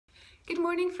Good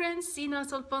morning, friends. Sina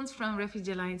Saltbones from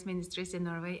Refugee Ministries in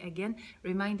Norway again,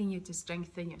 reminding you to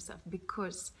strengthen yourself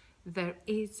because there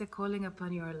is a calling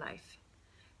upon your life.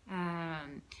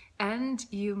 And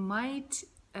you might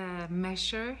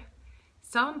measure,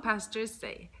 some pastors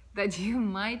say that you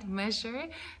might measure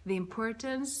the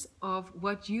importance of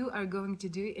what you are going to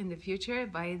do in the future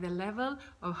by the level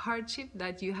of hardship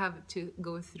that you have to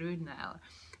go through now.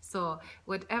 So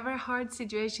whatever hard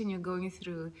situation you're going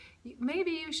through,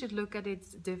 maybe you should look at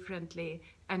it differently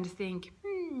and think,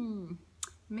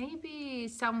 maybe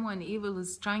someone evil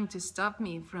is trying to stop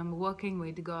me from walking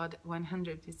with God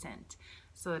 100%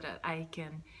 so that I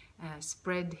can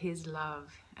spread His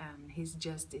love and His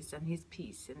justice and His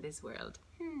peace in this world.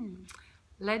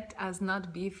 Let us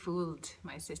not be fooled,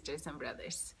 my sisters and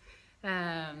brothers.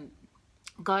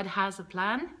 God has a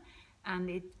plan,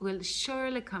 and it will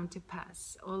surely come to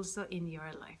pass also in your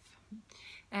life.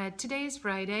 Today is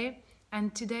Friday,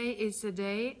 and today is a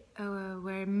day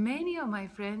where many of my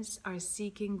friends are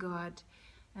seeking God,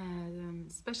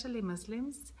 especially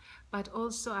Muslims, but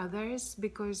also others,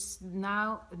 because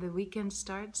now the weekend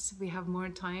starts, we have more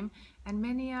time, and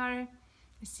many are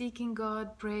seeking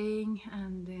God, praying,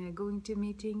 and going to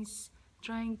meetings,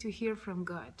 trying to hear from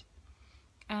God.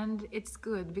 And it's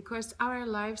good because our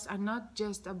lives are not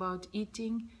just about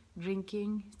eating,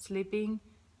 drinking, sleeping,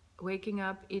 waking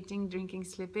up, eating, drinking,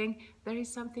 sleeping. There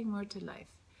is something more to life.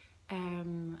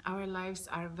 Our lives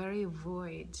are very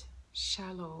void,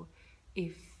 shallow,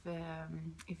 if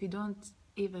you don't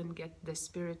even get the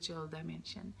spiritual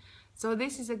dimension. So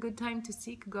this is a good time to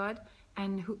seek God,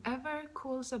 and whoever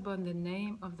calls upon the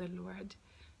name of the Lord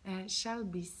shall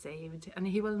be saved, and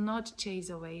He will not chase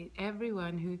away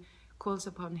everyone who calls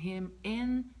upon Him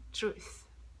in truth.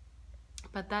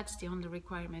 But that's the only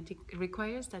requirement. It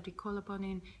requires that we call upon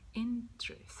Him in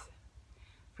truth,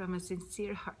 from a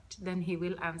sincere heart. Then He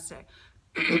will answer.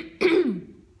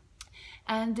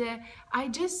 And I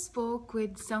just spoke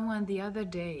with someone the other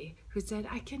day who said,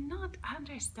 I cannot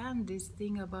understand this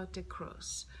thing about the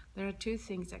cross. There are two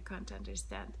things I can't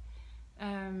understand.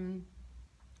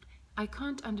 I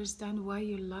can't understand why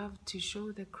you love to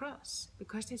show the cross,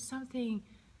 because it's something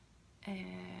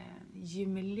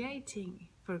humiliating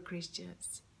for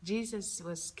Christians. Jesus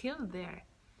was killed there.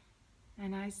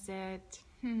 And I said,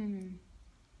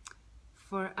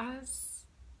 for us,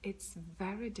 it's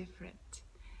very different.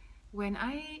 When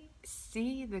I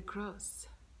see the cross,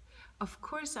 of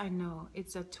course I know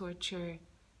it's a torture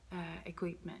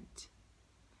equipment.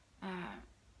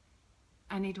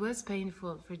 And it was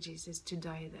painful for Jesus to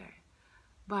die there.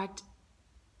 But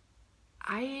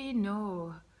I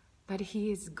know that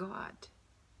He is God.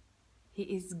 He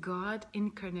is God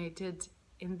incarnated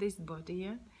in this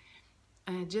body.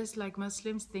 Just like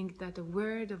Muslims think that the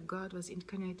Word of God was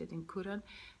incarnated in Quran,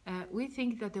 we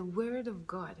think that the Word of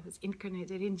God was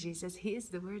incarnated in Jesus. He is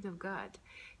the Word of God.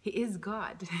 He is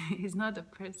God. He's not a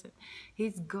person.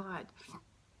 He's God.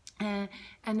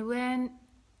 And when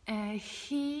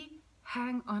He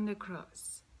hung on the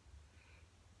cross,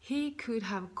 He could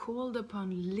have called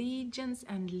upon legions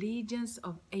and legions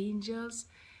of angels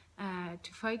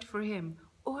to fight for Him,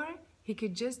 or He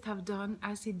could just have done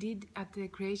as He did at the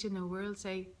creation of the world,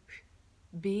 say,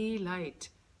 be light.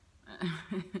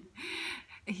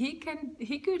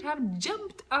 He could have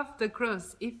jumped off the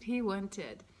cross if He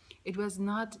wanted. It was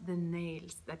not the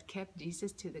nails that kept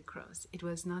Jesus to the cross. It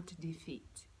was not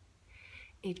defeat.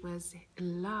 It was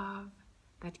love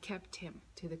that kept Him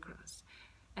to the cross.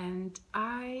 And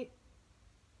I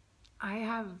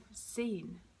have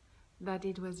seen that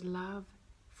it was love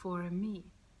for me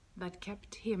that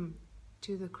kept Him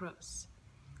to the cross.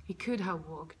 He could have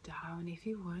walked down if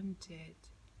He wanted,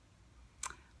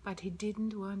 but He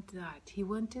didn't want that. He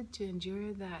wanted to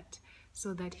endure that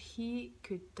so that He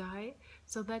could die,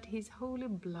 so that His holy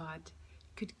blood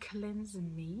could cleanse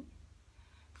me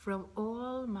from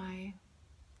all my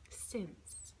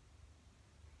sins.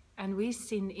 And we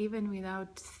sin even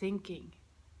without thinking,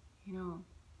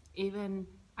 even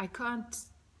I can't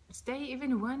stay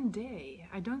even one day.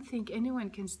 I don't think anyone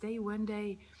can stay one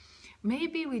day.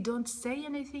 Maybe we don't say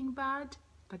anything bad,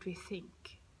 but we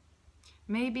think.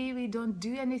 Maybe we don't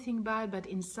do anything bad, but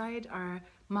inside our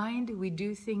mind we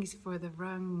do things for the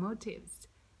wrong motives.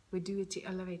 We do it to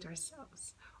elevate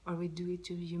ourselves, or we do it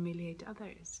to humiliate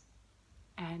others.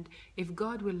 And if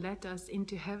God will let us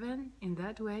into heaven in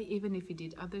that way, even if He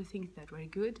did other things that were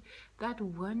good, that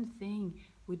one thing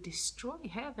would destroy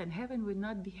heaven. Heaven would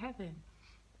not be heaven.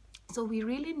 So we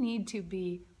really need to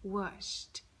be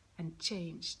washed and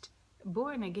changed,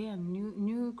 born again,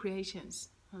 new creations,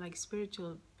 like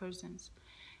spiritual persons.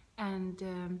 And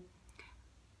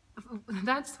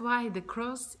That's why the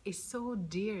cross is so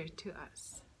dear to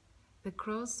us. The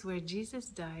cross where Jesus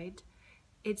died,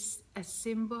 it's a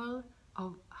symbol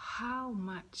of how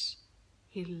much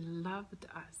he loved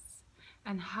us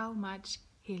and how much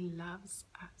he loves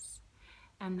us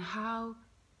and how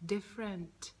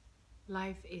different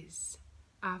life is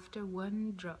after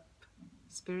one drop,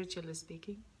 spiritually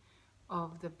speaking,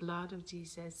 of the blood of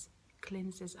Jesus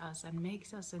cleanses us and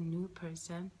makes us a new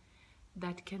person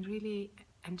that can really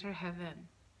enter heaven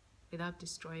without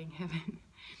destroying heaven.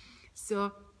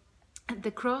 So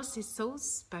the cross is so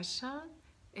special,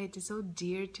 it is so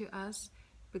dear to us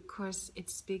because it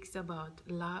speaks about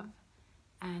love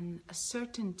and a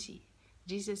certainty.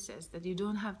 Jesus says that you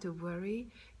don't have to worry,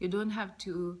 you don't have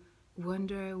to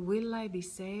wonder, will I be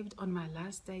saved on my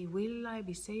last day? Will I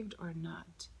be saved or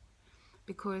not?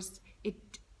 Because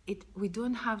we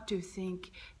don't have to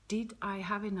think, did I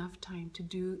have enough time to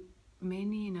do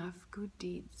many enough good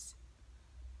deeds?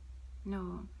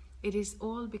 No, it is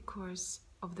all because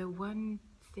of the one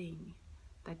thing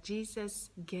that Jesus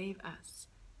gave us,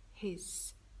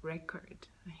 his record,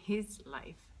 his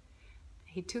life.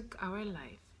 He took our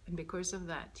life, and because of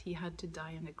that, he had to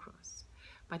die on the cross.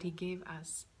 But he gave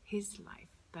us his life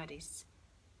that is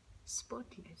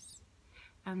spotless.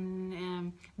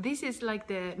 And this is like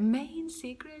the main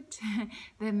secret,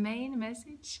 the main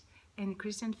message in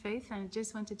Christian faith. And I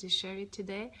just wanted to share it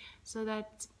today so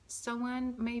that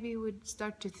someone maybe would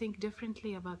start to think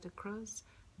differently about the cross,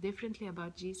 differently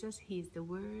about Jesus. He is the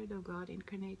Word of God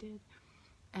incarnated.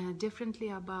 Differently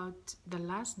about the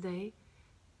last day.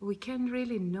 We can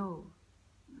really know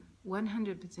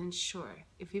 100% sure.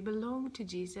 If you belong to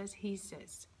Jesus, he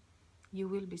says, you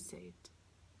will be saved.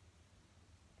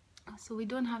 So we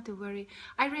don't have to worry.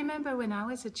 I remember when I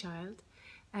was a child,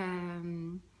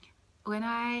 when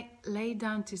I lay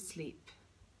down to sleep,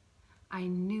 I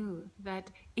knew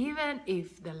that even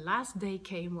if the last day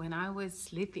came when I was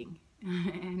sleeping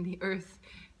and the earth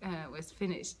was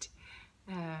finished,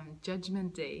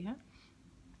 Judgment Day,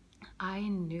 I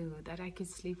knew that I could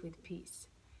sleep with peace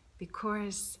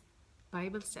because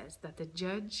Bible says that the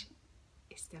judge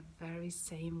is the very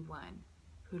same one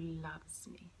who loves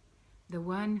me. The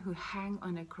one who hung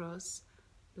on a cross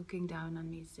looking down on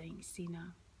me saying,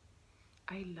 Sina,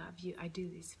 I love you, I do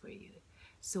this for you.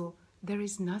 So there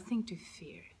is nothing to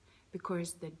fear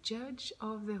because the judge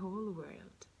of the whole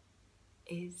world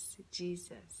is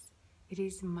Jesus. It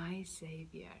is my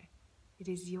Savior. It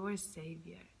is your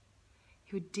Savior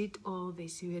who did all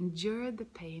this, who endured the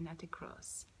pain at the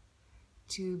cross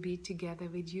to be together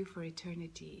with you for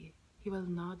eternity. He will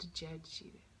not judge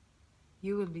you.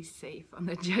 You will be safe on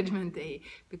the judgment day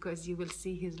because you will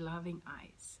see his loving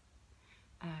eyes.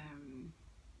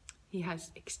 He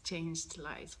has exchanged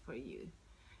lives for you.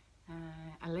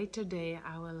 A later day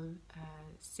I will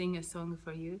sing a song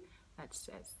for you that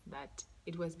says that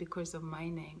it was because of my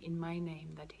name, in my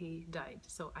name, that he died.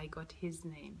 So I got his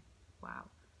name. Wow.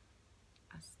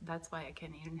 That's why I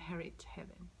can inherit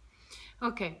heaven.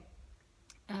 Okay.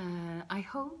 I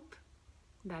hope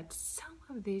that some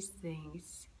of these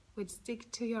things would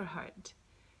stick to your heart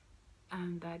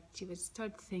and that you would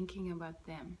start thinking about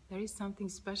them. There is something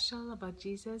special about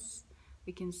Jesus.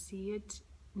 We can see it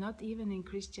not even in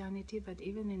Christianity, but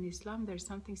even in Islam. There's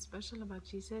something special about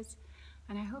Jesus.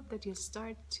 And I hope that you'll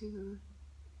start to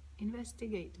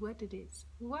investigate what it is.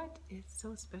 What is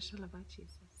so special about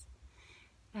Jesus?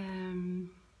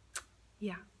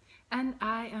 Yeah. And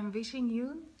I am wishing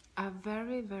you a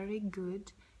very, very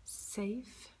good,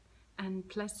 safe, and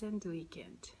pleasant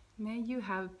weekend. May you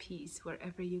have peace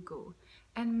wherever you go,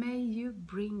 and may you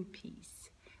bring peace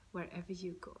wherever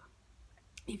you go.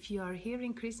 If you are here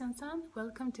in Kristiansand,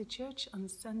 welcome to church on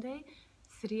Sunday,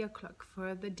 3 o'clock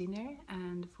for the dinner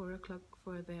and 4 o'clock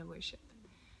for the worship,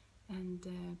 and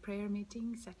prayer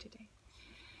meeting Saturday.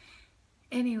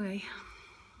 Anyway,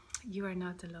 you are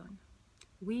not alone.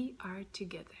 We are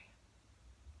together.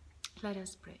 Let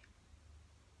us pray.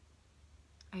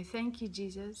 I thank you,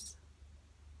 Jesus,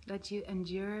 that you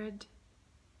endured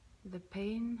the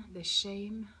pain, the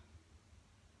shame.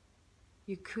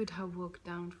 You could have walked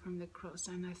down from the cross,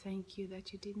 and I thank you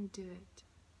that you didn't do it.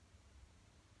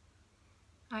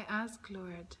 I ask,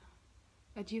 Lord,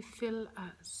 that you fill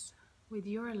us with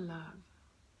your love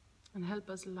and help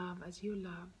us love as you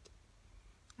loved.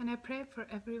 And I pray for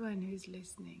everyone who is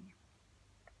listening.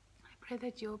 I pray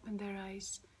that you open their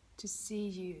eyes to see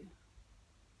you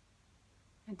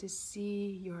and to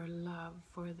see your love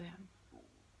for them.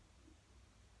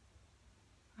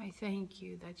 I thank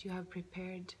you that you have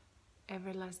prepared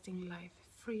everlasting life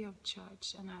free of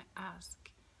charge, and I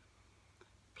ask,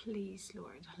 please,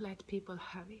 Lord, let people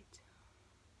have it.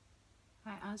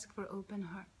 I ask for open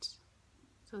hearts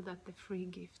so that the free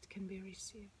gift can be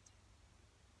received.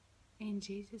 In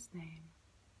Jesus' name,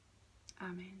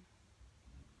 Amen.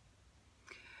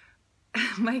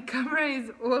 My camera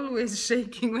is always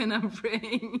shaking when I'm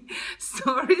praying.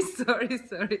 Sorry.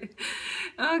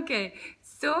 Okay,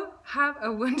 so have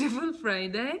a wonderful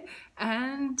Friday.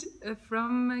 And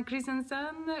from Chris and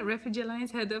Son, Refugee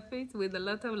Alliance head office, with a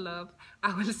lot of love,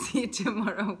 I will see you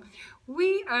tomorrow.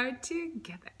 We are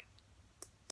together.